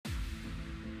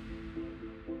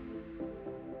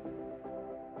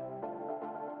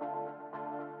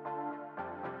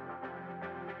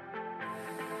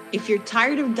If you're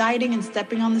tired of dieting and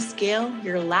stepping on the scale,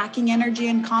 you're lacking energy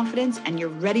and confidence, and you're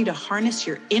ready to harness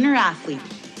your inner athlete,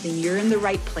 then you're in the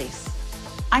right place.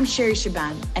 I'm Sherry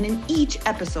Shaban, and in each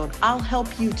episode, I'll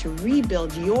help you to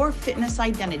rebuild your fitness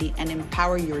identity and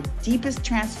empower your deepest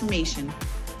transformation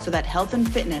so that health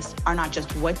and fitness are not just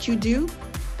what you do,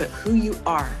 but who you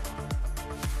are.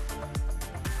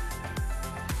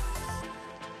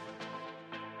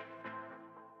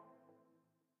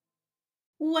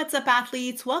 What's up,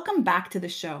 athletes? Welcome back to the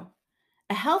show.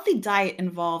 A healthy diet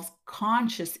involves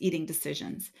conscious eating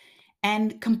decisions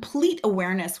and complete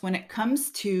awareness when it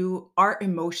comes to our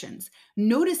emotions.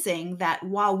 Noticing that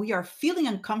while we are feeling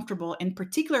uncomfortable in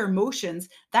particular emotions,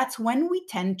 that's when we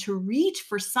tend to reach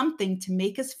for something to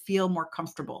make us feel more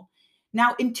comfortable.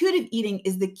 Now, intuitive eating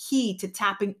is the key to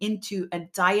tapping into a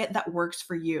diet that works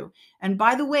for you. And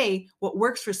by the way, what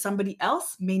works for somebody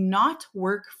else may not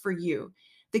work for you.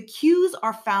 The cues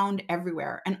are found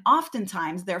everywhere, and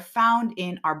oftentimes they're found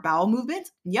in our bowel movement,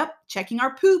 checking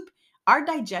our poop, our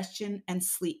digestion, and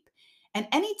sleep. And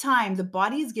anytime the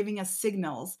body is giving us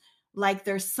signals like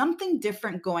there's something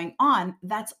different going on,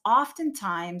 that's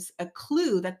oftentimes a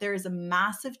clue that there is a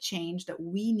massive change that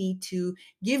we need to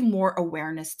give more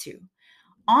awareness to.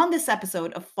 On this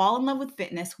episode of Fall in Love with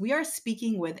Fitness, we are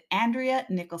speaking with Andrea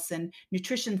Nicholson,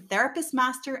 nutrition therapist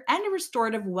master and a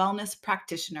restorative wellness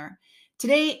practitioner.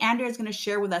 Today, Andrea is going to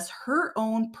share with us her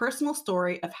own personal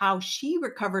story of how she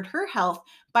recovered her health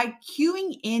by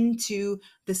cueing into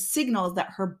the signals that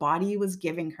her body was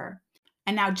giving her.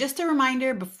 And now, just a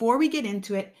reminder before we get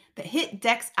into it, the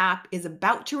HitDex app is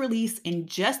about to release in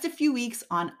just a few weeks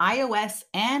on iOS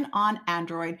and on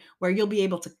Android, where you'll be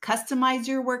able to customize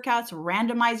your workouts,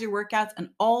 randomize your workouts, and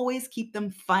always keep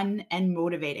them fun and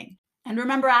motivating. And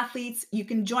remember, athletes, you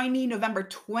can join me November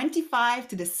 25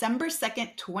 to December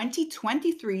 2nd,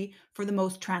 2023 for the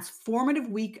most transformative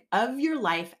week of your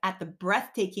life at the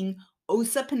breathtaking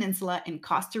Osa Peninsula in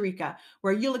Costa Rica,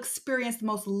 where you'll experience the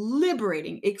most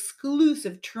liberating,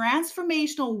 exclusive,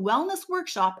 transformational wellness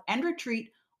workshop and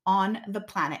retreat on the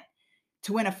planet.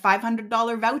 To win a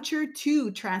 $500 voucher to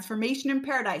Transformation in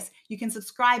Paradise, you can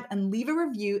subscribe and leave a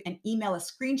review and email a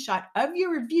screenshot of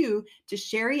your review to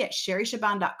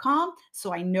sherry@sherryshaban.com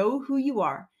so I know who you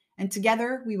are. And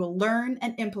together, we will learn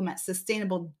and implement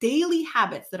sustainable daily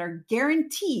habits that are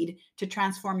guaranteed to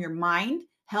transform your mind,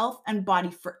 health, and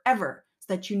body forever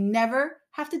so that you never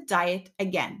have to diet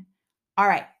again. All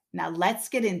right, now let's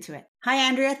get into it. Hi,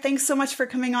 Andrea. Thanks so much for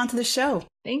coming on to the show.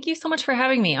 Thank you so much for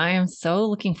having me. I am so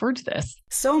looking forward to this.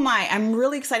 So am I. I'm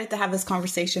really excited to have this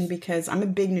conversation because I'm a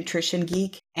big nutrition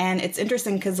geek. And it's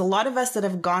interesting because a lot of us that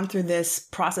have gone through this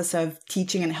process of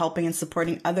teaching and helping and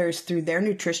supporting others through their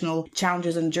nutritional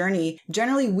challenges and journey,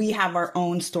 generally we have our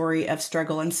own story of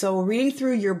struggle. And so reading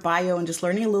through your bio and just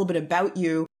learning a little bit about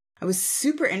you, I was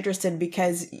super interested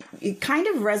because it kind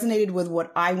of resonated with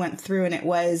what I went through, and it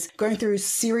was going through a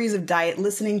series of diet,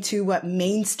 listening to what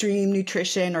mainstream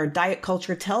nutrition or diet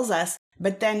culture tells us,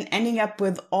 but then ending up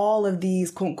with all of these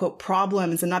quote unquote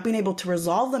problems and not being able to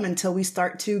resolve them until we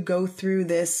start to go through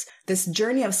this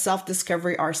journey of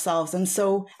self-discovery ourselves. And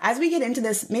so as we get into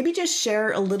this, maybe just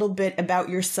share a little bit about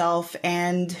yourself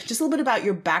and just a little bit about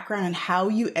your background and how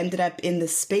you ended up in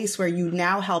this space where you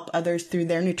now help others through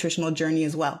their nutritional journey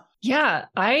as well. Yeah,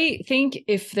 I think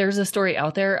if there's a story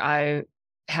out there, I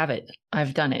have it.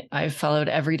 I've done it. I've followed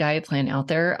every diet plan out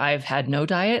there. I've had no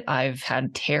diet. I've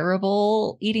had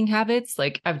terrible eating habits.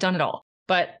 Like I've done it all.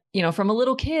 But, from a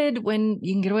little kid, when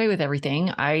you can get away with everything,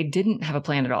 I didn't have a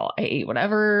plan at all. I ate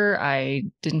whatever. I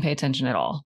didn't pay attention at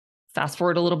all. Fast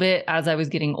forward a little bit as I was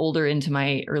getting older into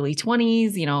my early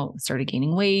 20s, started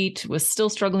gaining weight, was still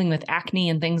struggling with acne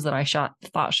and things that I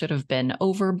thought should have been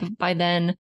over by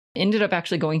then. Ended up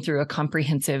actually going through a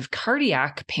comprehensive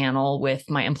cardiac panel with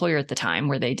my employer at the time,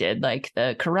 where they did like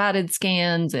the carotid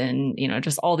scans and,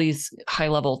 just all these high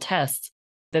level tests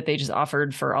that they just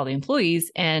offered for all the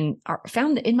employees, and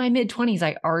found that in my mid 20s,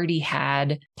 I already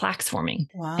had plaques forming.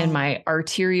 Wow. And my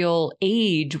arterial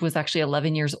age was actually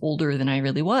 11 years older than I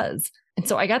really was. And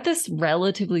so I got this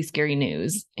relatively scary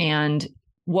news. And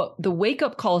what the wake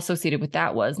up call associated with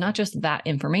that was not just that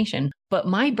information, but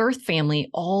my birth family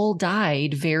all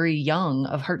died very young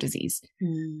of heart disease.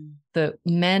 The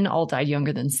men all died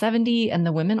younger than 70 and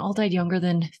the women all died younger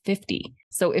than 50.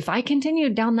 So if I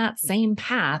continued down that same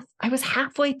path, I was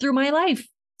halfway through my life.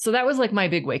 So that was like my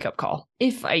big wake up call,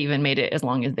 if I even made it as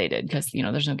long as they did, because,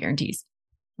 there's no guarantees.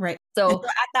 Right. So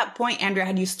at that point, Andrea,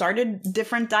 had you started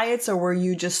different diets, or were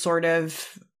you just sort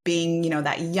of being,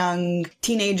 that young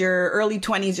teenager, early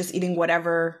 20s, just eating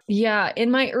whatever? Yeah.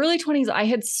 In my early 20s, I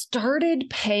had started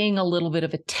paying a little bit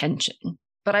of attention.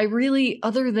 But I really,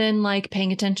 other than like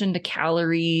paying attention to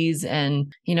calories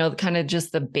and, kind of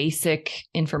just the basic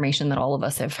information that all of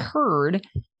us have heard,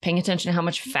 paying attention to how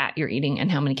much fat you're eating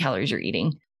and how many calories you're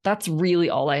eating, that's really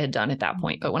all I had done at that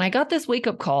point. But when I got this wake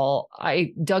up call,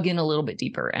 I dug in a little bit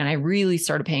deeper and I really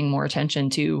started paying more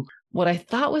attention to what I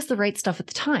thought was the right stuff at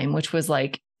the time, which was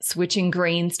like switching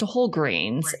grains to whole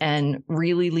grains and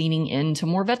really leaning into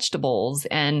more vegetables.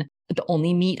 And the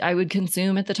only meat I would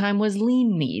consume at the time was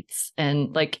lean meats.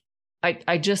 And like,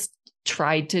 I just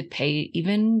tried to pay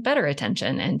even better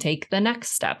attention and take the next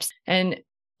steps. And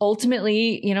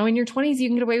ultimately, in your 20s, you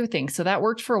can get away with things. So that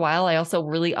worked for a while. I also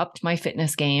really upped my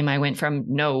fitness game. I went from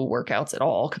no workouts at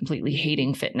all, completely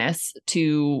hating fitness,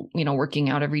 to, working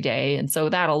out every day. And so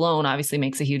that alone obviously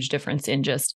makes a huge difference in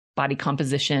just body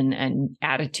composition and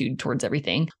attitude towards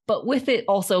everything. But with it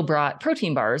also brought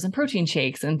protein bars and protein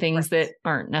shakes and things that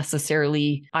aren't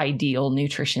necessarily ideal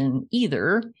nutrition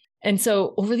either. And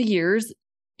so over the years,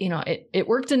 it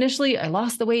worked initially. I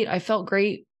lost the weight. I felt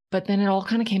great, but then it all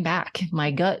kind of came back.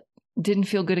 My gut didn't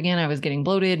feel good again. I was getting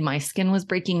bloated. My skin was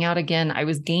breaking out again. I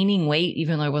was gaining weight,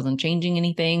 even though I wasn't changing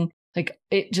anything. Like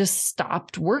it just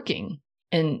stopped working.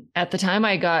 And at the time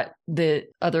I got the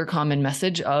other common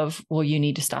message of, well, you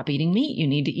need to stop eating meat. You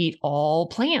need to eat all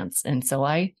plants. And so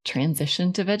I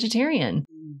transitioned to vegetarian.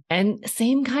 And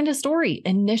same kind of story.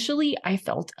 Initially, I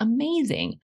felt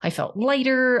amazing. I felt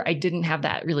lighter. I didn't have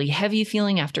that really heavy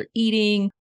feeling after eating.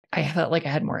 I felt like I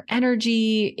had more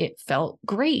energy. It felt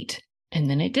great. And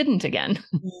then it didn't again.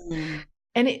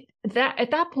 And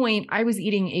at that point, I was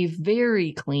eating a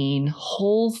very clean,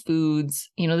 whole foods.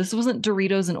 This wasn't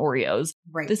Doritos and Oreos.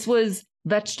 Right. This was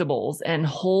vegetables and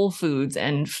whole foods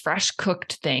and fresh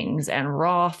cooked things and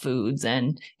raw foods.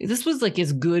 And this was like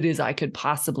as good as I could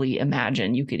possibly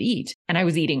imagine you could eat. And I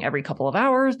was eating every couple of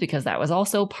hours because that was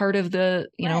also part of the,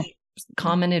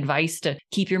 common advice to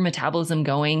keep your metabolism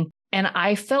going. And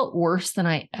I felt worse than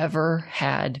I ever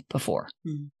had before.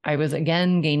 I was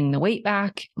again gaining the weight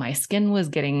back. My skin was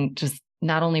getting just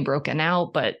not only broken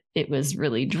out, but it was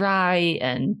really dry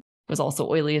and was also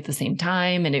oily at the same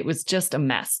time. And it was just a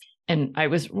mess. And I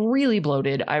was really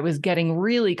bloated. I was getting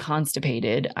really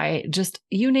constipated.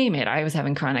 You name it. I was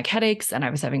having chronic headaches and I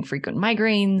was having frequent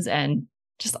migraines and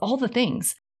just all the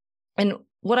things. And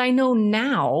what I know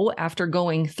now, after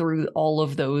going through all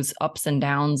of those ups and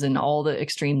downs and all the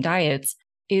extreme diets,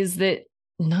 is that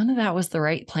none of that was the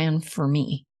right plan for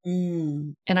me.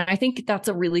 And I think that's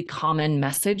a really common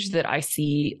message that I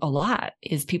see a lot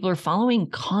is people are following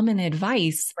common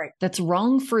advice that's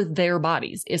wrong for their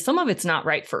bodies. Some of it's not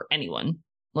right for anyone,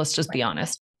 let's just be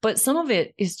honest. But some of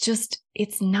it is just,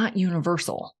 it's not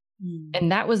universal.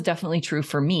 And that was definitely true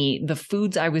for me. The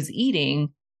foods I was eating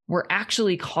were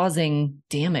actually causing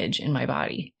damage in my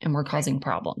body and were causing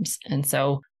problems. And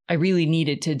so I really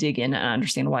needed to dig in and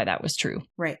understand why that was true.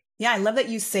 Right. Yeah, I love that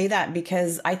you say that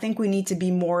because I think we need to be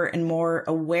more and more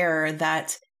aware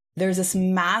that there's this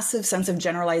massive sense of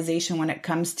generalization when it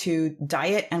comes to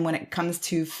diet and when it comes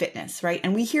to fitness, right?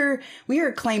 And we hear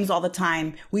claims all the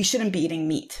time, we shouldn't be eating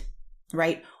meat,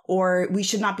 right? Or we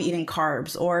should not be eating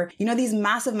carbs, or, these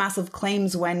massive, massive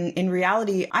claims when in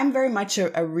reality, I'm very much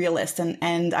a realist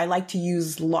and I like to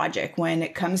use logic when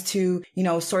it comes to,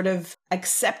 sort of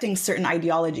accepting certain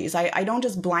ideologies. I don't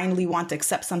just blindly want to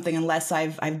accept something unless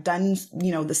I've done,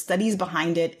 the studies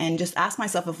behind it and just ask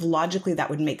myself if logically that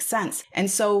would make sense.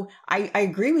 And so I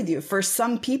agree with you. For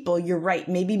some people, you're right.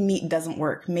 Maybe meat doesn't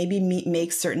work. Maybe meat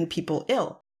makes certain people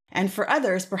ill. And for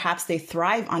others, perhaps they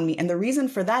thrive on meat. And the reason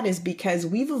for that is because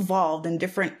we've evolved in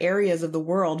different areas of the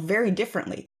world very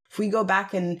differently. If we go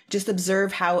back and just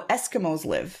observe how Eskimos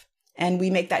live, and we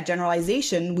make that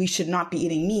generalization, we should not be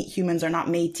eating meat. Humans are not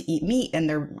made to eat meat.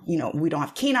 And we don't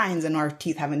have canines and our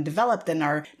teeth haven't developed and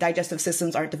our digestive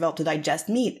systems aren't developed to digest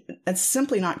meat. That's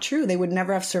simply not true. They would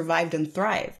never have survived and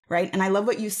thrived, right? And I love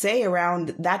what you say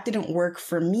around that didn't work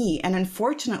for me. And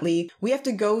unfortunately, we have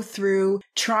to go through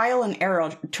trial and error,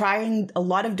 trying a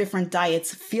lot of different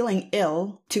diets, feeling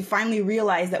ill to finally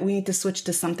realize that we need to switch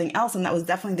to something else. And that was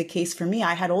definitely the case for me.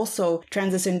 I had also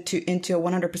transitioned into a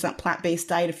 100% plant-based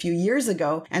diet a few years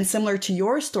ago, and similar to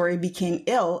your story, became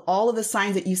ill. All of the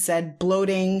signs that you said,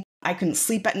 bloating, I couldn't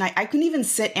sleep at night. I couldn't even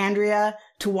sit, Andrea,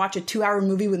 to watch a 2-hour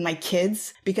movie with my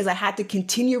kids because I had to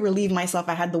continue to relieve myself.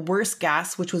 I had the worst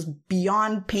gas, which was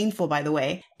beyond painful, by the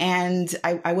way. And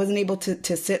I wasn't able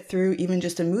to sit through even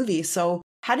just a movie. So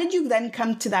how did you then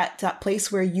come to that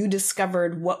place where you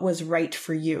discovered what was right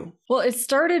for you? Well, it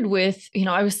started with,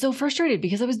 I was so frustrated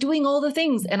because I was doing all the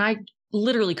things and I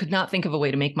literally could not think of a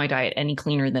way to make my diet any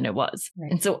cleaner than it was.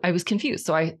 Right. And so I was confused.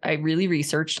 So I really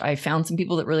researched. I found some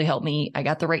people that really helped me. I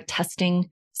got the right testing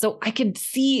So I could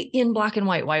see in black and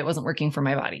white why it wasn't working for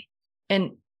my body.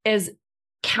 And as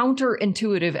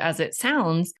counterintuitive as it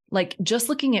sounds, like just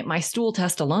looking at my stool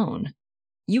test alone,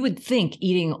 you would think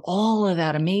eating all of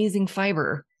that amazing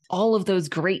fiber, all of those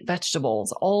great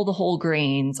vegetables, all the whole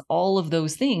grains, all of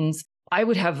those things, I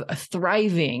would have a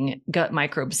thriving gut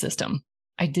microbe system.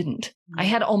 I didn't. I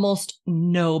had almost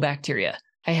no bacteria.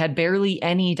 I had barely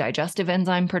any digestive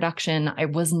enzyme production. I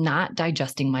was not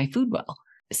digesting my food well.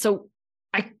 So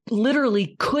I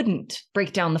literally couldn't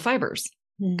break down the fibers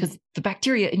because the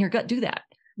bacteria in your gut do that.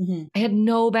 I had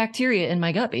no bacteria in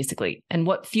my gut, basically. And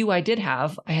what few I did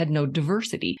have, I had no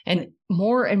diversity. And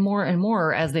more and more and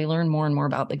more, as they learn more and more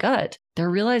about the gut, they're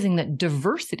realizing that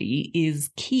diversity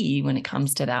is key when it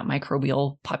comes to that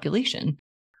microbial population.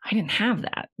 I didn't have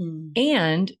that.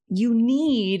 And you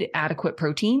need adequate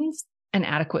proteins and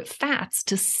adequate fats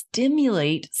to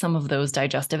stimulate some of those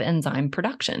digestive enzyme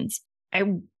productions.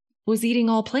 I was eating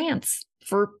all plants.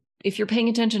 If you're paying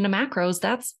attention to macros,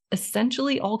 that's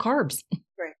essentially all carbs.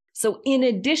 Right. So in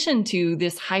addition to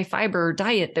this high fiber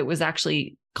diet that was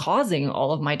actually causing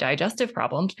all of my digestive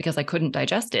problems because I couldn't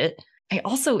digest it, I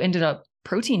also ended up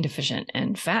protein deficient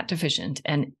and fat deficient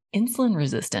and insulin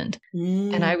resistant.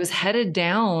 And I was headed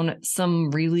down some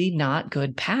really not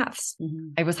good paths.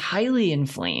 I was highly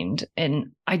inflamed and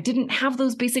I didn't have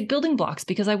those basic building blocks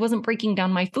because I wasn't breaking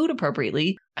down my food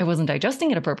appropriately. I wasn't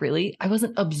digesting it appropriately. I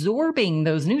wasn't absorbing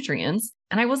those nutrients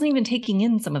and I wasn't even taking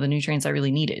in some of the nutrients I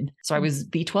really needed. So I was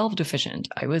B12 deficient.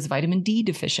 I was vitamin D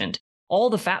deficient, all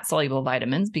the fat soluble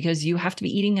vitamins because you have to be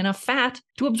eating enough fat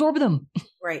to absorb them.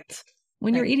 Right.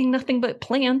 When you're eating nothing but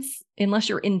plants, unless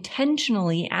you're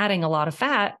intentionally adding a lot of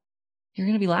fat, you're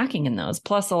going to be lacking in those.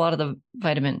 Plus, a lot of the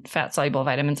fat soluble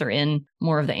vitamins are in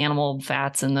more of the animal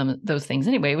fats and those things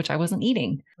anyway, which I wasn't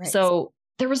eating. Right. So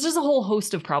there was just a whole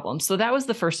host of problems. So that was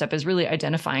the first step, is really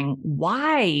identifying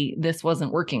why this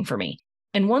wasn't working for me.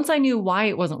 And once I knew why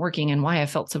it wasn't working and why I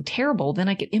felt so terrible, then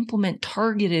I could implement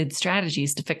targeted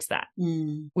strategies to fix that,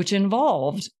 which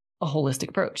involved a holistic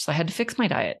approach. So I had to fix my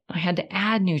diet. I had to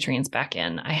add nutrients back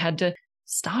in. I had to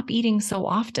stop eating so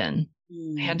often.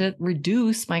 I had to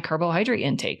reduce my carbohydrate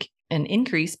intake and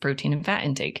increase protein and fat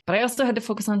intake. But I also had to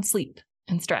focus on sleep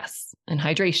and stress and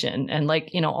hydration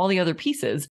and all the other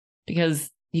pieces, because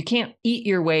you can't eat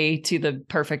your way to the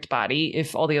perfect body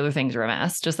if all the other things are a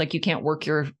mess. Just like you can't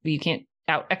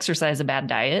out exercise a bad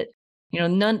diet.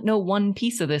 No one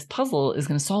piece of this puzzle is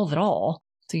going to solve it all.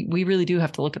 So we really do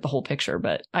have to look at the whole picture,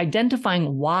 but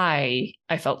identifying why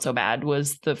I felt so bad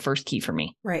was the first key for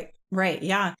me. Right.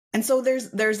 Yeah. And so there's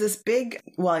this big,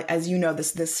 well, as you know,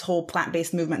 this whole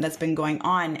plant-based movement that's been going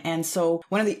on. And so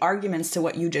one of the arguments to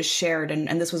what you just shared,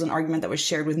 and this was an argument that was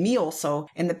shared with me also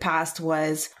in the past,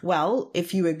 was, well,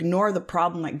 if you ignore the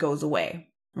problem, it goes away.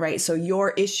 Right. So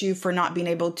your issue for not being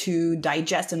able to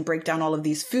digest and break down all of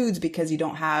these foods because you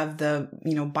don't have the,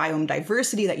 biome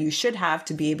diversity that you should have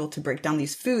to be able to break down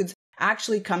these foods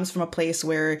actually comes from a place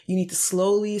where you need to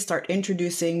slowly start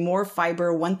introducing more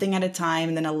fiber, one thing at a time,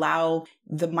 and then allow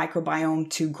the microbiome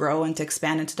to grow and to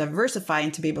expand and to diversify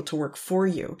and to be able to work for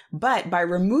you. But by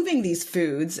removing these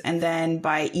foods and then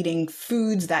by eating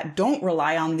foods that don't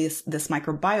rely on this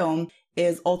microbiome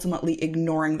is ultimately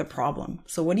ignoring the problem.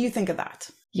 So what do you think of that?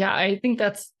 Yeah, I think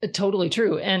that's totally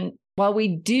true. And while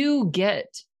we do get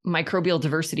microbial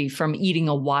diversity from eating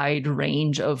a wide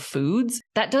range of foods,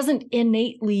 that doesn't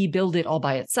innately build it all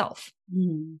by itself.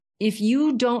 If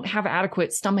you don't have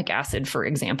adequate stomach acid, for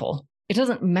example, it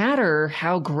doesn't matter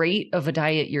how great of a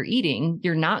diet you're eating,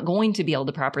 you're not going to be able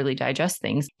to properly digest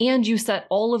things. And you set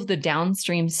all of the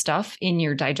downstream stuff in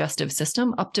your digestive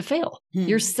system up to fail.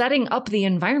 You're setting up the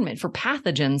environment for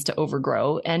pathogens to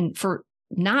overgrow and for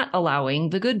not allowing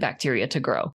the good bacteria to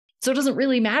grow. So it doesn't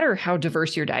really matter how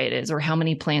diverse your diet is or how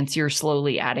many plants you're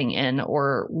slowly adding in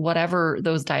or whatever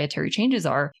those dietary changes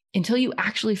are, until you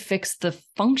actually fix the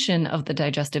function of the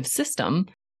digestive system.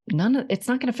 It's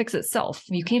not going to fix itself.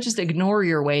 You can't just ignore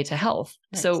your way to health.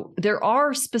 Right. So there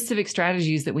are specific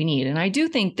strategies that we need. And I do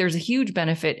think there's a huge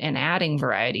benefit in adding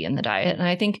variety in the diet. And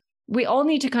I think we all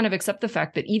need to kind of accept the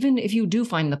fact that even if you do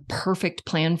find the perfect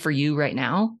plan for you right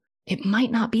now, it might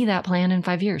not be that plan in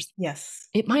 5 years. Yes.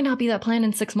 It might not be that plan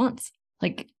in 6 months.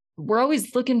 Like, we're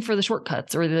always looking for the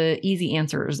shortcuts or the easy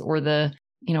answers or the,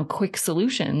 quick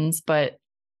solutions, but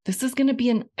this is going to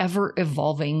be an ever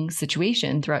evolving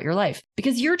situation throughout your life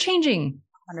because you're changing.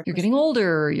 100%. You're getting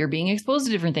older. You're being exposed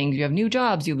to different things. You have new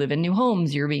jobs. You live in new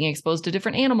homes. You're being exposed to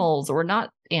different animals or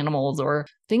not animals, or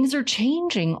things are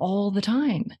changing all the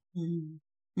time.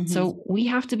 So we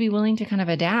have to be willing to kind of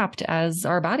adapt as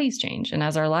our bodies change and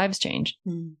as our lives change.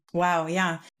 Wow.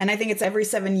 Yeah. And I think it's every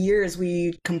 7 years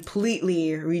we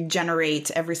completely regenerate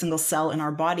every single cell in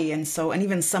our body. And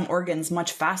even some organs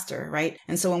much faster, right?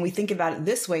 And so when we think about it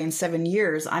this way, in 7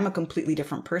 years, I'm a completely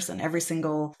different person. Every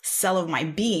single cell of my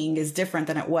being is different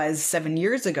than it was 7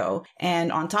 years ago.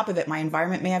 And on top of it, my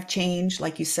environment may have changed.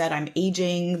 Like you said, I'm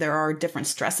aging. There are different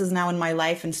stresses now in my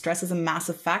life, and stress is a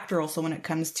massive factor also when it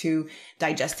comes to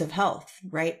digestive health,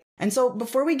 right? And so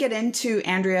before we get into,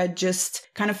 Andrea, just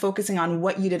kind of focusing on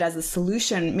what you did as a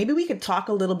solution, maybe we could talk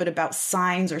a little bit about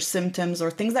signs or symptoms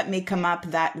or things that may come up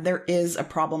that there is a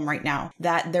problem right now,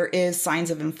 that there is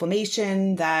signs of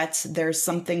inflammation, that there's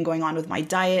something going on with my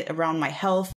diet, around my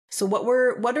health. So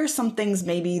what are some things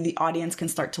maybe the audience can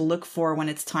start to look for when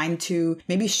it's time to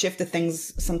maybe shift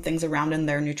some things around in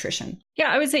their nutrition? Yeah,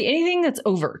 I would say anything that's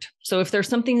overt. So if there's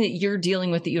something that you're dealing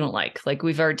with that you don't like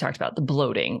we've already talked about, the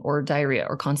bloating or diarrhea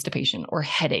or constipation or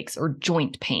headaches or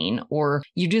joint pain, or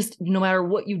you just, no matter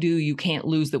what you do, you can't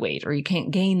lose the weight or you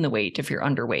can't gain the weight if you're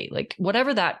underweight, like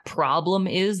whatever that problem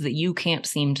is that you can't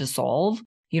seem to solve,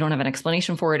 you don't have an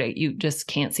explanation for it, you just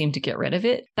can't seem to get rid of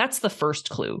it. That's the first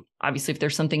clue. Obviously, if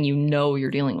there's something you know you're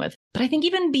dealing with. But I think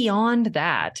even beyond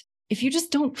that, if you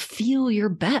just don't feel your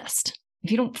best,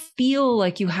 if you don't feel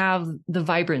like you have the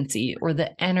vibrancy or the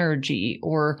energy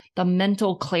or the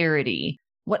mental clarity,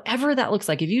 whatever that looks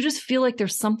like, if you just feel like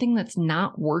there's something that's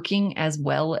not working as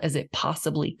well as it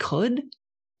possibly could,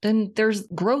 then there's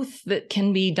growth that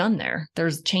can be done there.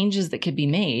 There's changes that could be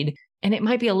made. And it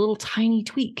might be a little tiny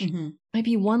tweak. Mm-hmm. Might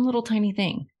be one little tiny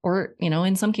thing. Or,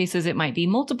 in some cases, it might be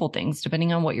multiple things,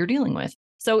 depending on what you're dealing with.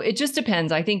 So it just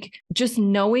depends. I think just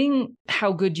knowing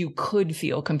how good you could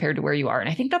feel compared to where you are. And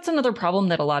I think that's another problem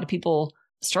that a lot of people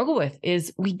struggle with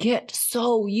is we get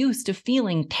so used to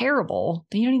feeling terrible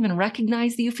that you don't even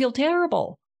recognize that you feel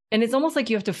terrible. And it's almost like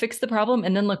you have to fix the problem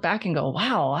and then look back and go,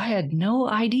 wow, I had no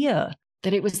idea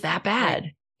that it was that bad.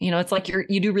 Right. It's like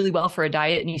you do really well for a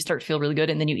diet and you start to feel really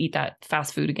good and then you eat that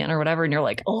fast food again or whatever. And you're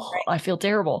like, oh, I feel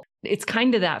terrible. It's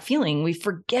kind of that feeling. We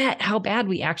forget how bad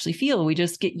we actually feel. We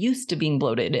just get used to being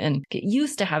bloated and get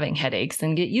used to having headaches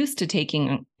and get used to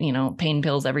taking, pain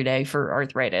pills every day for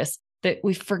arthritis, that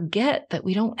we forget that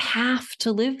we don't have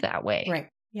to live that way. Right.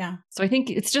 Yeah. So I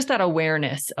think it's just that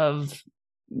awareness of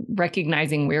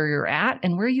recognizing where you're at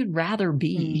and where you'd rather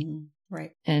be. Mm.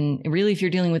 Right. And really, if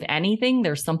you're dealing with anything,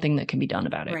 there's something that can be done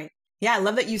about it. Right. Yeah, I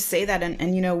love that you say that.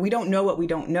 And we don't know what we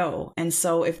don't know. And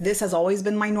so if this has always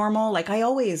been my normal, like I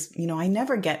always, I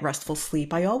never get restful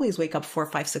sleep. I always wake up 4,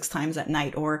 5, 6 times at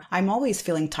night, or I'm always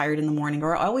feeling tired in the morning,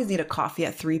 or I always need a coffee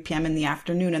at 3 p.m. in the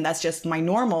afternoon. And that's just my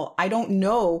normal. I don't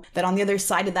know that on the other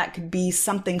side of that could be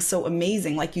something so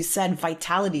amazing. Like you said,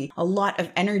 vitality, a lot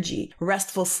of energy,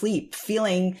 restful sleep,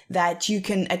 feeling that you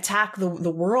can attack the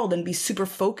world and be super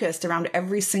focused around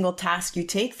every single task you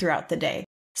take throughout the day.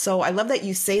 So I love that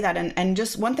you say that. And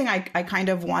just one thing I kind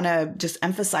of want to just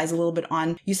emphasize a little bit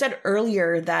on, you said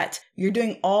earlier that you're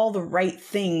doing all the right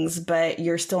things, but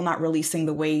you're still not releasing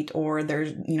the weight, or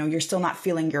you're still not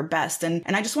feeling your best. And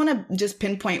I just want to just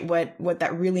pinpoint what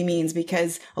that really means,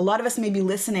 because a lot of us may be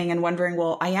listening and wondering,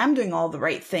 well, I am doing all the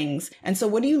right things. And so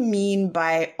what do you mean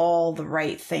by all the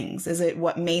right things? Is it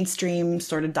what mainstream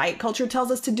sort of diet culture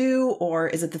tells us to do? Or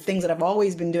is it the things that I've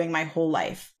always been doing my whole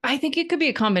life? I think it could be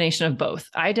a combination of both.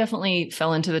 I definitely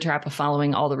fell into the trap of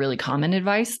following all the really common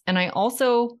advice. And I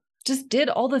also just did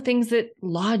all the things that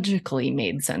logically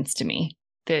made sense to me.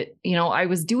 That, I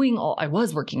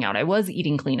was working out, I was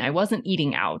eating clean, I wasn't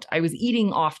eating out, I was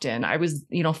eating often, I was,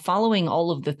 following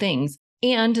all of the things,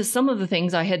 and some of the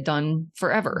things I had done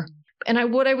forever.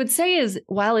 And what I would say is,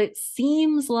 while it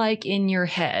seems like in your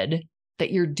head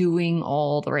that you're doing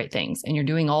all the right things and you're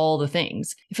doing all the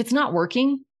things, if it's not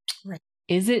working, right.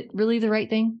 Is it really the right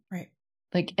thing? Right.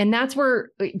 And that's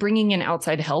where bringing in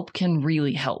outside help can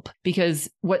really help, because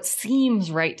what seems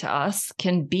right to us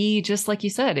can be, just like you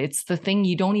said, it's the thing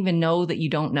you don't even know that you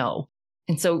don't know.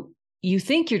 And so you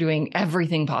think you're doing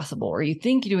everything possible, or you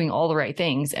think you're doing all the right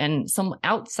things. And some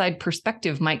outside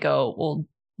perspective might go,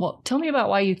 well, tell me about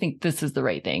why you think this is the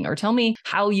right thing, or tell me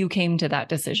how you came to that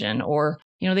decision. Or,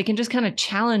 they can just kind of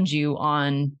challenge you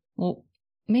on, well,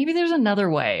 maybe there's another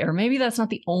way, or maybe that's not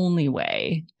the only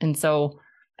way. And so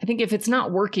I think if it's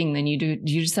not working, then you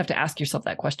just have to ask yourself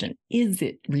that question. Is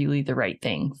it really the right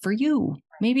thing for you?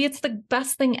 Maybe it's the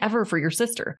best thing ever for your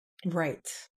sister. Right.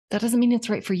 That doesn't mean it's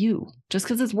right for you. Just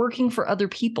because it's working for other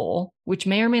people, which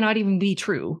may or may not even be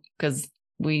true, because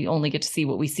we only get to see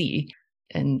what we see.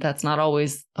 And that's not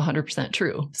always 100%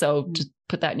 true. So just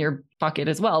put that in your pocket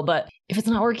as well. But if it's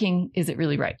not working, is it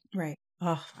really right? Right.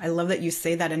 Oh, I love that you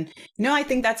say that. And, I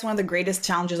think that's one of the greatest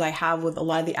challenges I have with a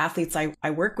lot of the athletes I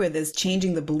work with is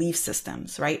changing the belief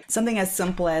systems, right? Something as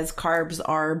simple as carbs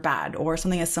are bad, or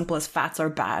something as simple as fats are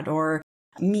bad, or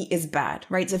meat is bad,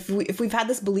 right? So if we've had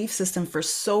this belief system for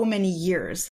so many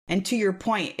years, and to your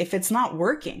point, if it's not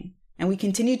working, and we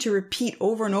continue to repeat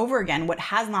over and over again what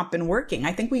has not been working,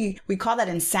 I think we call that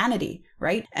insanity,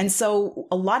 right? And so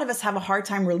a lot of us have a hard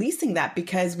time releasing that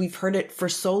because we've heard it for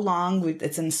so long.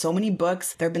 It's in so many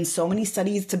books. There have been so many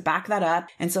studies to back that up.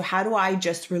 And so how do I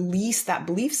just release that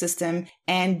belief system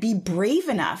and be brave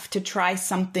enough to try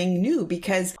something new?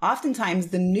 Because oftentimes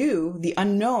the new, the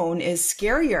unknown is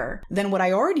scarier than what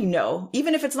I already know.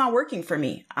 Even if it's not working for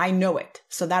me, I know it.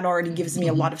 So that already gives me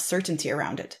a lot of certainty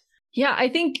around it. Yeah, I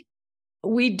think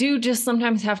we do just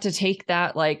sometimes have to take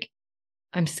that, like,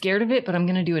 I'm scared of it, but I'm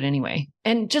going to do it anyway.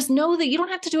 And just know that you don't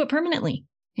have to do it permanently.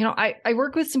 I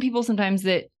work with some people sometimes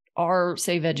that are,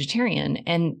 say, vegetarian,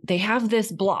 and they have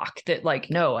this block that,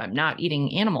 like, no, I'm not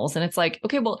eating animals. And it's like,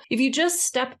 okay, well, if you just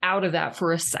step out of that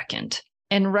for a second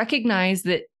and recognize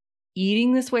that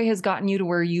eating this way has gotten you to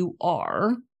where you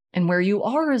are, and where you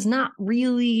are is not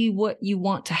really what you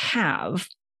want to have,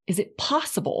 is it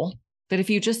possible that if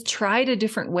you just tried a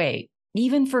different way,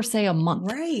 even for, say, a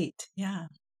month. Right. Yeah.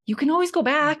 You can always go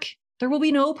back. There will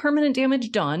be no permanent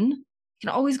damage done. You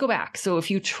can always go back. So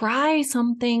if you try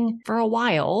something for a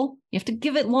while, you have to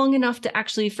give it long enough to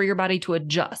actually for your body to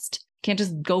adjust. You can't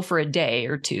just go for a day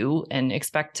or two and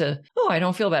expect to, oh, I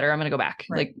don't feel better, I'm going to go back.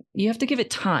 Right. Like, you have to give it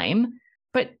time,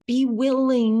 but be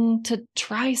willing to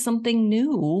try something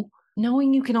new,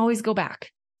 knowing you can always go back.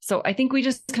 So I think we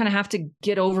just kind of have to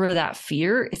get over that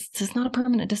fear. It's just not a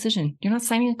permanent decision. You're not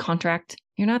signing a contract.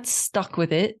 You're not stuck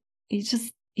with it.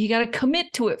 You got to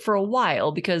commit to it for a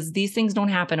while, because these things don't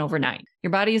happen overnight. Your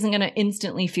body isn't going to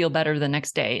instantly feel better the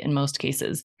next day in most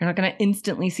cases. You're not going to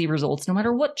instantly see results no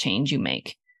matter what change you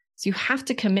make. So you have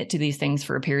to commit to these things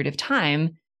for a period of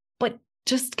time, but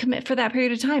just commit for that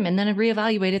period of time and then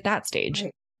reevaluate at that stage.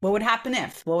 Right. What would happen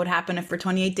if? What would happen if for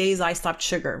 28 days I stopped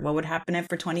sugar? What would happen if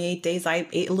for 28 days I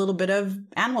ate a little bit of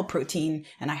animal protein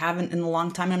and I haven't in a long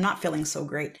time and I'm not feeling so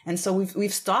great? And so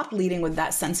we've stopped leading with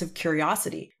that sense of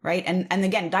curiosity, right? And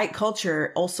again, diet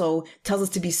culture also tells us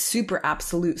to be super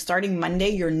absolute. Starting Monday,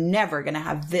 you're never going to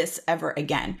have this ever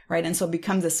again, right? And so it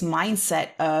becomes this mindset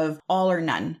of all or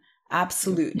none.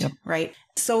 Absolute, yep. Right?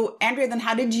 So Andrea, then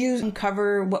how did you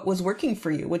uncover what was working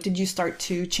for you? What did you start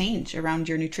to change around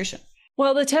your nutrition?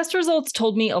 Well, the test results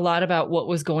told me a lot about what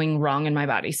was going wrong in my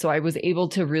body. So I was able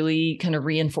to really kind of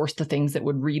reinforce the things that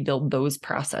would rebuild those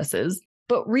processes.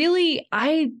 But really,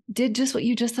 I did just what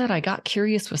you just said. I got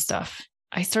curious with stuff.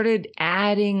 I started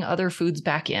adding other foods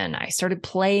back in. I started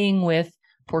playing with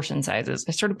portion sizes.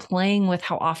 I started playing with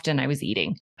how often I was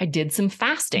eating. I did some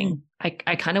fasting. I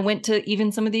kind of went to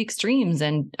even some of the extremes,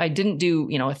 and I didn't do,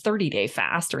 a 30-day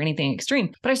fast or anything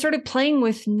extreme, but I started playing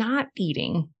with not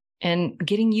eating and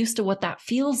getting used to what that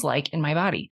feels like in my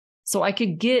body. So I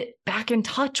could get back in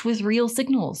touch with real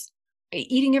signals.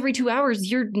 Eating every 2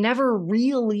 hours, you're never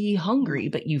really hungry,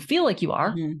 but you feel like you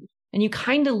are. Mm-hmm. And you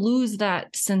kind of lose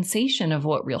that sensation of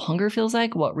what real hunger feels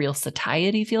like, what real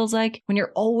satiety feels like. When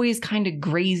you're always kind of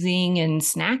grazing and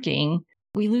snacking,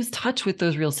 we lose touch with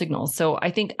those real signals. So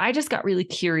I think I just got really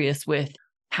curious with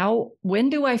when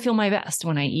do I feel my best?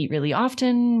 When I eat really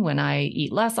often, when I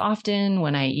eat less often,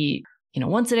 when I eat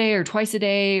once a day or twice a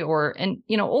day,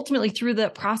 ultimately through the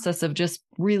process of just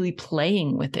really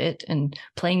playing with it and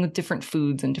playing with different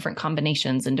foods and different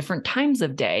combinations and different times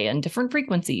of day and different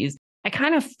frequencies, I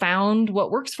kind of found what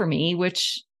works for me,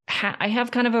 which I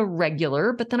have kind of a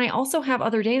regular, but then I also have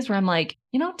other days where I'm like,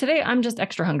 today I'm just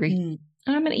extra hungry and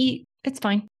I'm going to eat. It's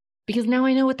fine. Because now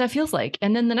I know what that feels like.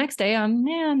 And then the next day I'm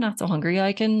not so hungry.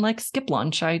 I can skip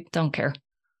lunch. I don't care.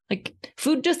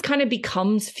 Food just kind of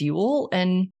becomes fuel,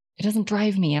 and it doesn't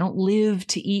drive me. I don't live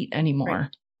to eat anymore. Right.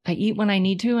 I eat when I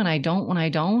need to, and I don't when I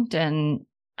don't. And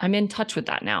I'm in touch with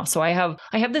that now. So I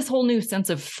have this whole new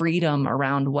sense of freedom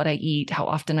around what I eat, how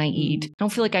often I eat. I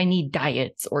don't feel like I need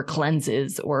diets or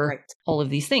cleanses or all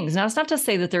of these things. Now, it's not to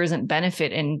say that there isn't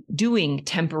benefit in doing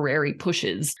temporary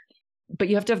pushes, but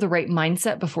you have to have the right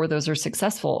mindset before those are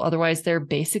successful. Otherwise, they're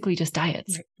basically just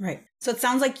diets. Right. So it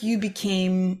sounds like you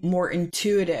became more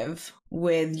intuitive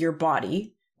with your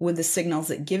body, with the signals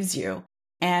it gives you.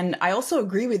 And I also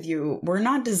agree with you. We're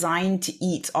not designed to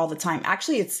eat all the time.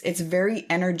 Actually, it's very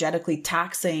energetically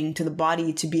taxing to the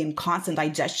body to be in constant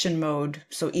digestion mode.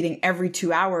 So eating every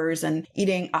 2 hours and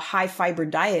eating a high fiber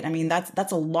diet,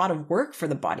 that's a lot of work for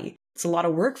the body. It's a lot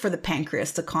of work for the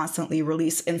pancreas to constantly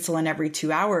release insulin every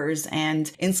 2 hours. And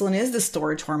insulin is the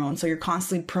storage hormone. So you're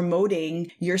constantly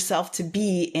promoting yourself to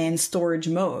be in storage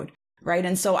mode, right?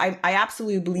 And so I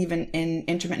absolutely believe in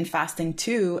intermittent fasting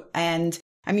too. And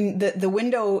I mean, the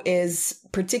window is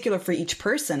particular for each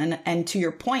person. And to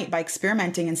your point, by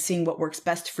experimenting and seeing what works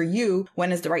best for you,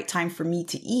 when is the right time for me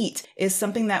to eat, is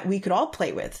something that we could all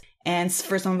play with. And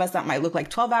for some of us, that might look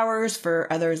like 12 hours.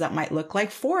 For others, that might look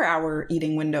like 4-hour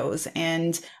eating windows.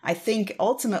 And I think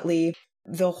ultimately,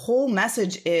 the whole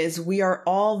message is we are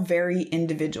all very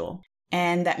individual.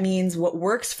 And that means what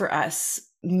works for us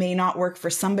may not work for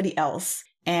somebody else.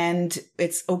 And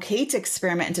it's okay to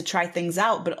experiment and to try things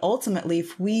out. But ultimately,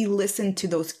 if we listen to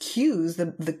those cues,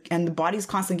 and the body's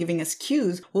constantly giving us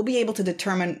cues, we'll be able to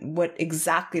determine what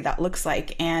exactly that looks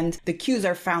like. And the cues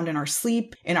are found in our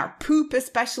sleep, in our poop,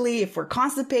 especially if we're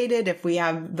constipated, if we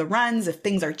have the runs, if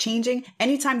things are changing.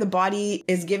 Anytime the body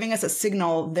is giving us a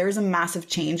signal, there's a massive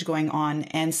change going on.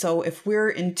 And so if we're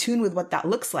in tune with what that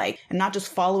looks like and not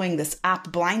just following this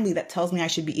app blindly that tells me I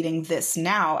should be eating this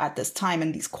now at this time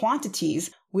in these quantities,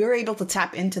 we're able to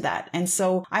tap into that. And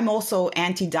so I'm also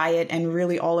anti-diet and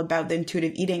really all about the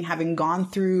intuitive eating, having gone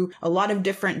through a lot of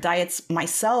different diets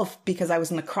myself because I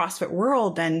was in the CrossFit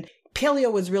world, and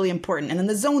paleo was really important. And then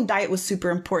the zone diet was super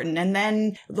important. And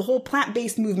then the whole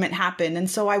plant-based movement happened. And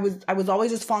so I was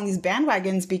always just following these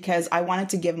bandwagons because I wanted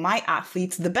to give my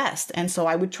athletes the best. And so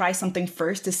I would try something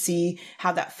first to see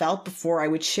how that felt before I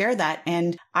would share that.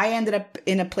 And I ended up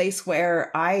in a place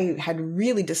where I had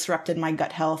really disrupted my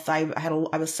gut health. I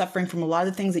was suffering from a lot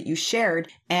of the things that you shared,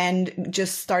 and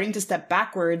just starting to step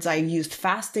backwards. I used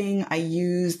fasting. I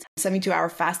used 72-hour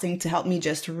fasting to help me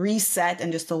just reset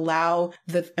and just allow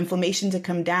the inflammation to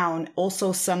come down.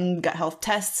 Also some gut health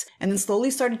tests, and then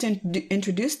slowly started to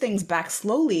introduce things back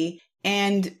slowly.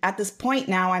 And at this point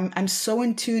now, I'm so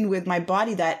in tune with my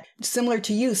body that, similar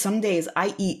to you, some days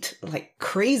I eat like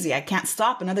crazy. I can't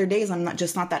stop. And other days I'm not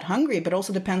that hungry, but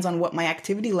also depends on what my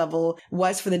activity level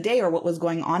was for the day or what was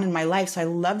going on in my life. So I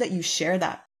love that you share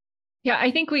that. Yeah, I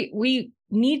think we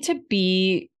need to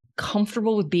be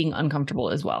comfortable with being uncomfortable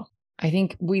as well. I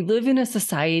think we live in a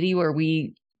society where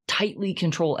we tightly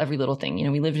control every little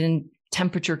thing. We live in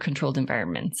temperature controlled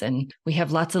environments, and we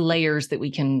have lots of layers that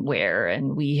we can wear,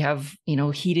 and we have,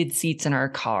 heated seats in our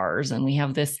cars, and we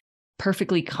have this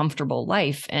perfectly comfortable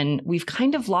life. And we've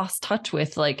kind of lost touch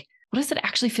with, like, what does it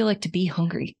actually feel like to be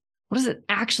hungry? What does it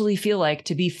actually feel like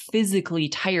to be physically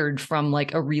tired from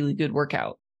like a really good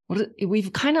workout?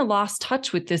 We've kind of lost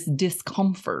touch with this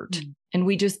discomfort, and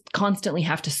we just constantly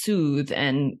have to soothe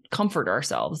and comfort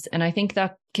ourselves. And I think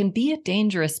that can be a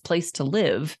dangerous place to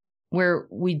live, where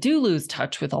we do lose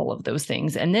touch with all of those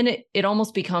things. And then it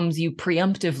almost becomes you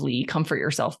preemptively comfort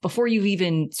yourself before you've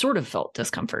even sort of felt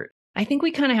discomfort. I think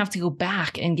we kind of have to go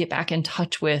back and get back in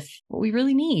touch with what we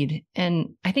really need.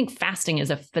 And I think fasting is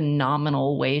a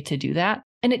phenomenal way to do that.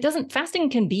 And fasting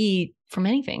can be from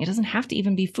anything. It doesn't have to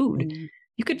even be food.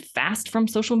 You could fast from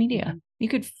social media. You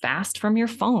could fast from your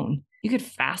phone. You could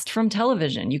fast from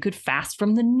television. You could fast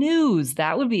from the news.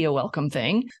 That would be a welcome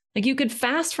thing. Like, you could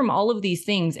fast from all of these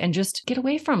things and just get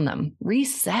away from them,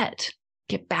 reset,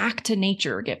 get back to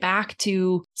nature, get back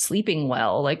to sleeping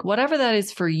well, like whatever that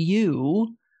is for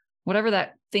you, whatever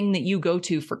that thing that you go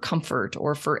to for comfort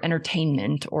or for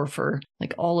entertainment or for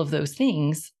like all of those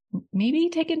things, maybe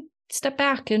take a step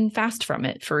back and fast from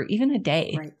it for even a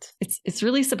day. Right. It's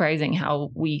really surprising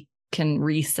how we can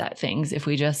reset things if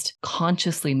we just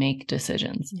consciously make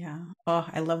decisions. Yeah. Oh,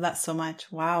 I love that so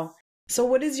much. Wow. So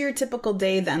what does your typical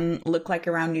day then look like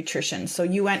around nutrition? So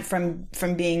you went from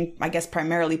being, I guess,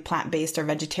 primarily plant-based or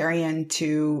vegetarian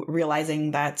to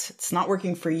realizing that it's not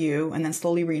working for you, and then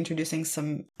slowly reintroducing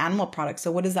some animal products.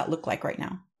 So what does that look like right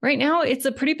now? Right now, it's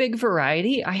a pretty big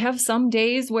variety. I have some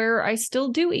days where I still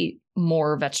do eat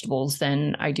more vegetables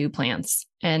than I do plants.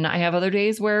 And I have other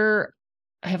days where,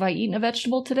 have I eaten a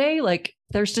vegetable today? Like,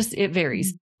 it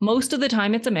varies. Most of the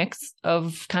time, it's a mix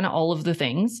of kind of all of the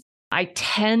things. I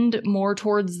tend more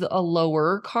towards a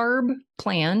lower carb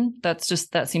plan. That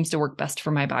seems to work best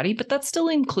for my body, but that still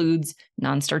includes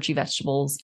non-starchy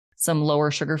vegetables, some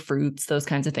lower sugar fruits, those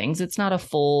kinds of things. It's not a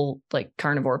full like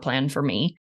carnivore plan for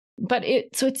me, but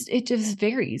it just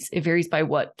varies. It varies by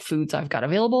what foods I've got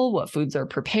available, what foods are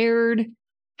prepared,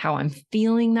 how I'm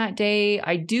feeling that day.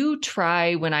 I do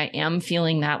try, when I am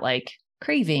feeling that like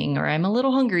craving, or I'm a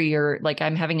little hungry, or like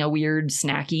I'm having a weird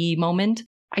snacky moment,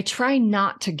 I try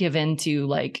not to give in to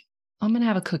like, I'm going to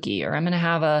have a cookie or I'm going to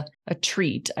have a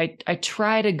treat. I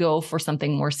try to go for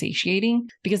something more satiating,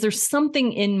 because there's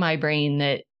something in my brain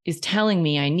that is telling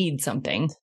me I need something,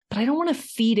 but I don't want to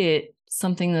feed it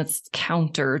something that's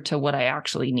counter to what I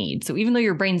actually need. So even though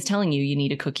your brain's telling you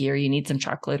need a cookie or you need some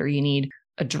chocolate or you need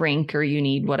a drink or you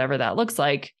need whatever that looks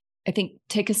like, I think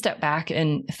take a step back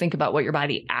and think about what your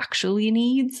body actually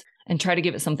needs and try to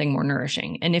give it something more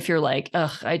nourishing. And if you're like,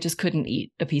 ugh, I just couldn't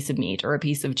eat a piece of meat or a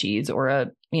piece of cheese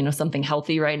or something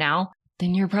healthy right now,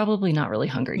 then you're probably not really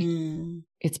hungry.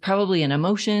 It's probably an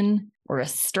emotion or a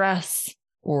stress,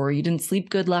 or you didn't sleep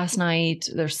good last night.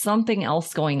 There's something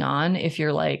else going on. If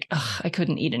you're like, ugh, I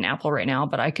couldn't eat an apple right now,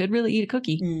 but I could really eat a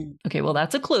cookie. Okay, well,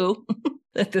 that's a clue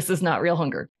that this is not real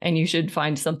hunger. And you should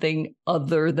find something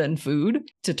other than food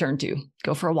to turn to.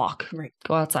 Go for a walk, Right.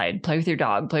 Go outside, play with your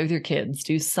dog, play with your kids,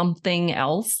 do something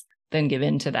else than give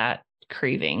in to that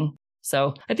craving.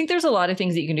 So I think there's a lot of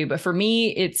things that you can do. But for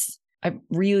me, I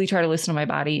really try to listen to my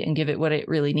body and give it what it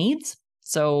really needs.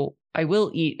 So I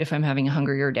will eat if I'm having a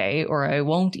hungrier day, or I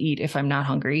won't eat if I'm not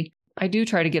hungry. I do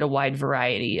try to get a wide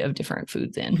variety of different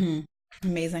foods in.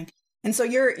 Amazing. And so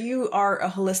you are a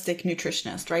holistic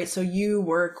nutritionist, right? So you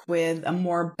work with a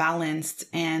more balanced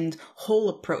and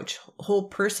whole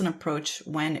person approach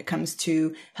when it comes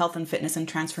to health and fitness and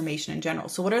transformation in general.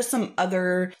 So what are some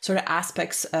other sort of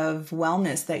aspects of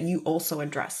wellness that you also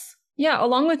address? Yeah,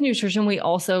 along with nutrition, we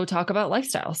also talk about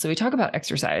lifestyle. So we talk about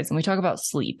exercise and we talk about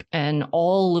sleep and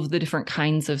all of the different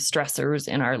kinds of stressors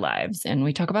in our lives. And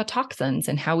we talk about toxins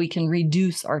and how we can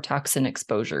reduce our toxin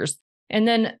exposures. And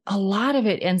then a lot of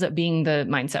it ends up being the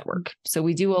mindset work. So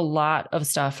we do a lot of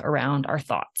stuff around our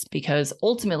thoughts, because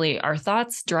ultimately our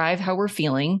thoughts drive how we're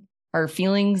feeling. Our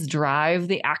feelings drive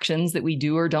the actions that we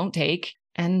do or don't take.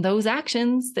 And those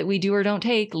actions that we do or don't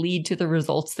take lead to the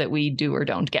results that we do or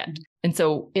don't get. And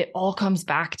so it all comes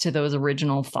back to those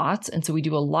original thoughts. And so we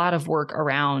do a lot of work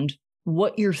around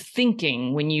what you're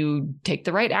thinking when you take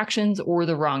the right actions or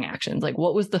the wrong actions. Like,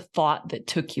 what was the thought that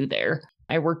took you there?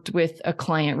 I worked with a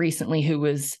client recently who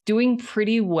was doing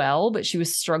pretty well, but she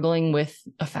was struggling with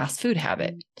a fast food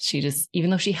habit. She just,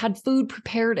 even though she had food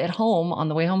prepared at home on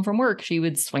the way home from work, she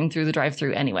would swing through the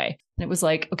drive-thru anyway. And it was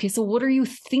like, okay, so what are you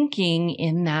thinking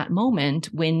in that moment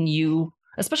when you,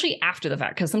 especially after the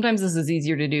fact, because sometimes this is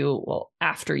easier to do, well,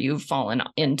 after you've fallen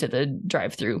into the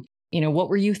drive-thru. What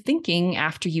were you thinking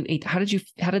after you ate? How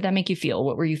did that make you feel?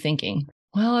 What were you thinking?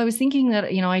 Well, I was thinking that,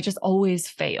 I just always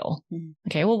fail.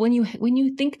 Okay. Well, when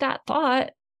you think that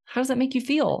thought, how does that make you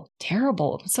feel?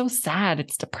 Terrible. It's so sad.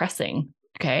 It's depressing.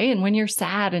 Okay. And when you're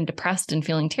sad and depressed and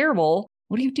feeling terrible,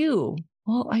 what do?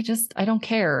 Well, I don't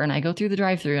care. And I go through the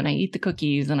drive-thru and I eat the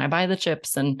cookies and I buy the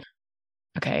chips and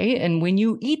okay. And when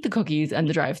you eat the cookies and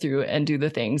the drive-thru and do the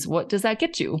things, what does that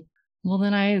get you? Well,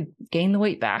 then I gain the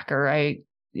weight back, or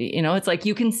it's like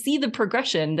you can see the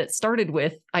progression that started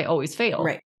with, I always fail.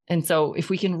 Right. And so if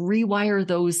we can rewire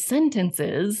those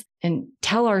sentences and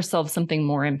tell ourselves something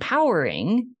more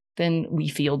empowering, then we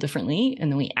feel differently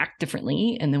and then we act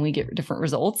differently and then we get different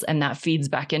results, and that feeds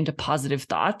back into positive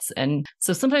thoughts. And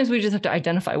so sometimes we just have to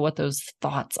identify what those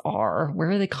thoughts are. Where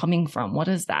are they coming from? What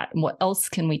is that? And what else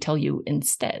can we tell you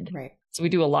instead? Right. So we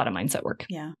do a lot of mindset work.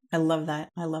 Yeah. I love that.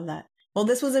 Well,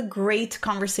 this was a great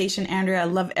conversation, Andrea. I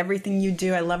love everything you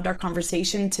do. I loved our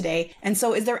conversation today. And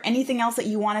so is there anything else that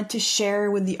you wanted to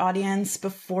share with the audience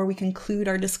before we conclude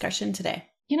our discussion today?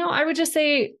 I would just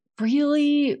say,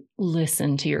 really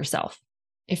listen to yourself.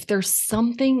 If there's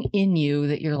something in you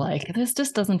that you're like, this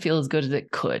just doesn't feel as good as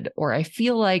it could, or I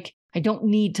feel like I don't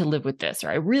need to live with this, or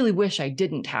I really wish I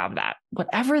didn't have that,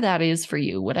 whatever that is for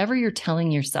you, whatever you're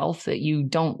telling yourself that you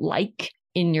don't like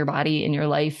in your body, in your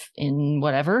life, in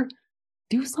whatever,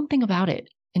 do something about it.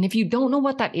 And if you don't know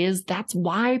what that is, that's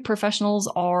why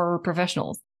professionals are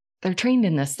professionals. They're trained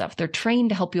in this stuff. They're trained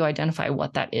to help you identify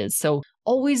what that is. So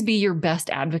always be your best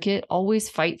advocate. Always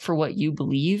fight for what you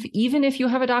believe. Even if you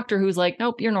have a doctor who's like,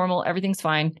 nope, you're normal. Everything's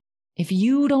fine. If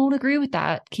you don't agree with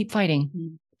that, keep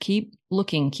fighting. Keep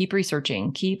looking, keep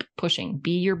researching, keep pushing.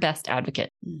 Be your best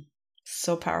advocate.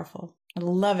 So powerful. I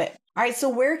love it. All right. So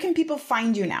where can people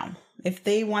find you now? If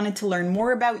they wanted to learn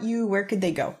more about you, where could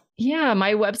they go? Yeah,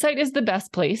 my website is the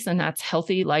best place, and that's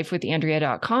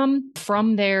healthylifewithandrea.com.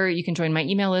 From there, you can join my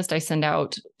email list. I send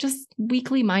out just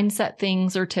weekly mindset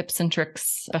things or tips and tricks,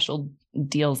 special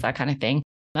deals, that kind of thing.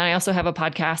 And I also have a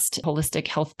podcast, Holistic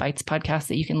Health Bites podcast,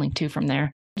 that you can link to from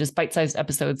there. Just bite-sized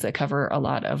episodes that cover a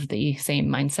lot of the same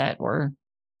mindset or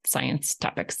science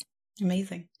topics.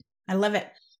 Amazing. I love it.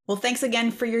 Well, thanks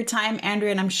again for your time, Andrea,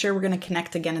 and I'm sure we're going to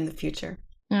connect again in the future.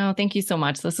 Oh, thank you so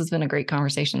much. This has been a great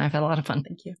conversation. I've had a lot of fun.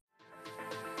 Thank you.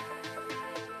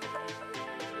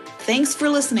 Thanks for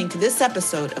listening to this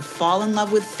episode of Fall in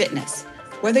Love with Fitness.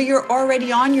 Whether you're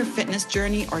already on your fitness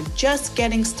journey or just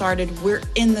getting started, we're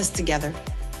in this together.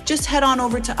 Just head on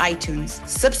over to iTunes,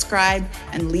 subscribe,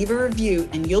 and leave a review,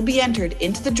 and you'll be entered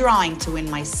into the drawing to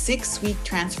win my 6-week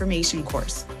transformation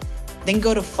course. Then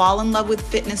go to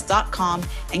fallinlovewithfitness.com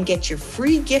and get your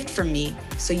free gift from me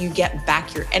so you get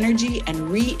back your energy and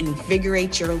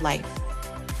reinvigorate your life.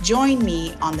 Join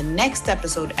me on the next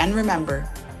episode, and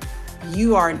remember,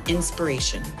 you are an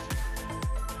inspiration.